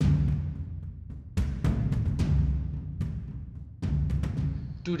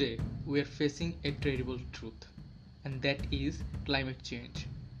Today, we are facing a terrible truth, and that is climate change.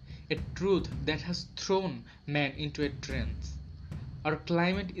 A truth that has thrown man into a trance. Our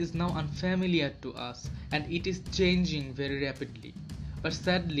climate is now unfamiliar to us and it is changing very rapidly. But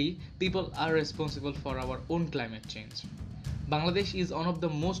sadly, people are responsible for our own climate change. Bangladesh is one of the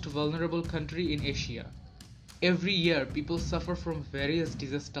most vulnerable countries in Asia. Every year, people suffer from various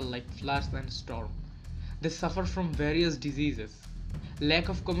disasters like floods and storms. They suffer from various diseases. Lack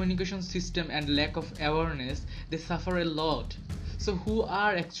of communication system and lack of awareness, they suffer a lot. So who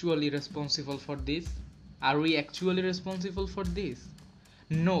are actually responsible for this? Are we actually responsible for this?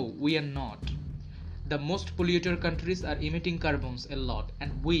 No, we are not. The most polluted countries are emitting carbons a lot,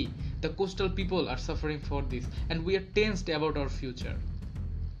 and we, the coastal people, are suffering for this, and we are tensed about our future.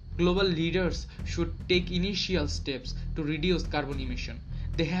 Global leaders should take initial steps to reduce carbon emission.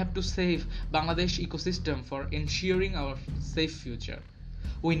 They have to save Bangladesh ecosystem for ensuring our safe future.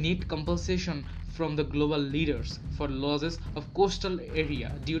 We need compensation from the global leaders for losses of coastal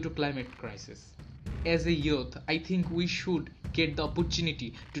area due to climate crisis. As a youth, I think we should get the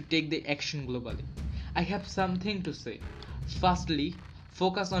opportunity to take the action globally. I have something to say. Firstly,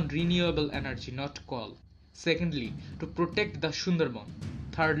 focus on renewable energy, not coal. Secondly, to protect the Sundarban.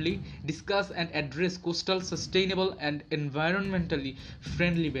 Thirdly, discuss and address coastal sustainable and environmentally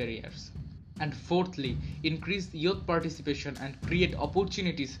friendly barriers. And fourthly, increase youth participation and create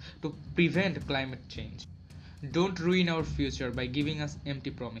opportunities to prevent climate change. Don't ruin our future by giving us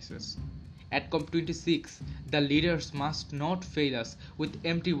empty promises. At COP26, the leaders must not fail us with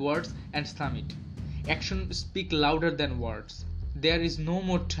empty words and summit. Action speak louder than words. There is no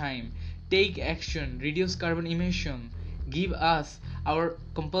more time. Take action, reduce carbon emission, give us our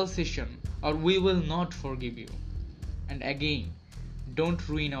compensation, or we will not forgive you. And again, don't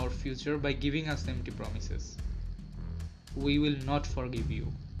ruin our future by giving us empty promises. We will not forgive you.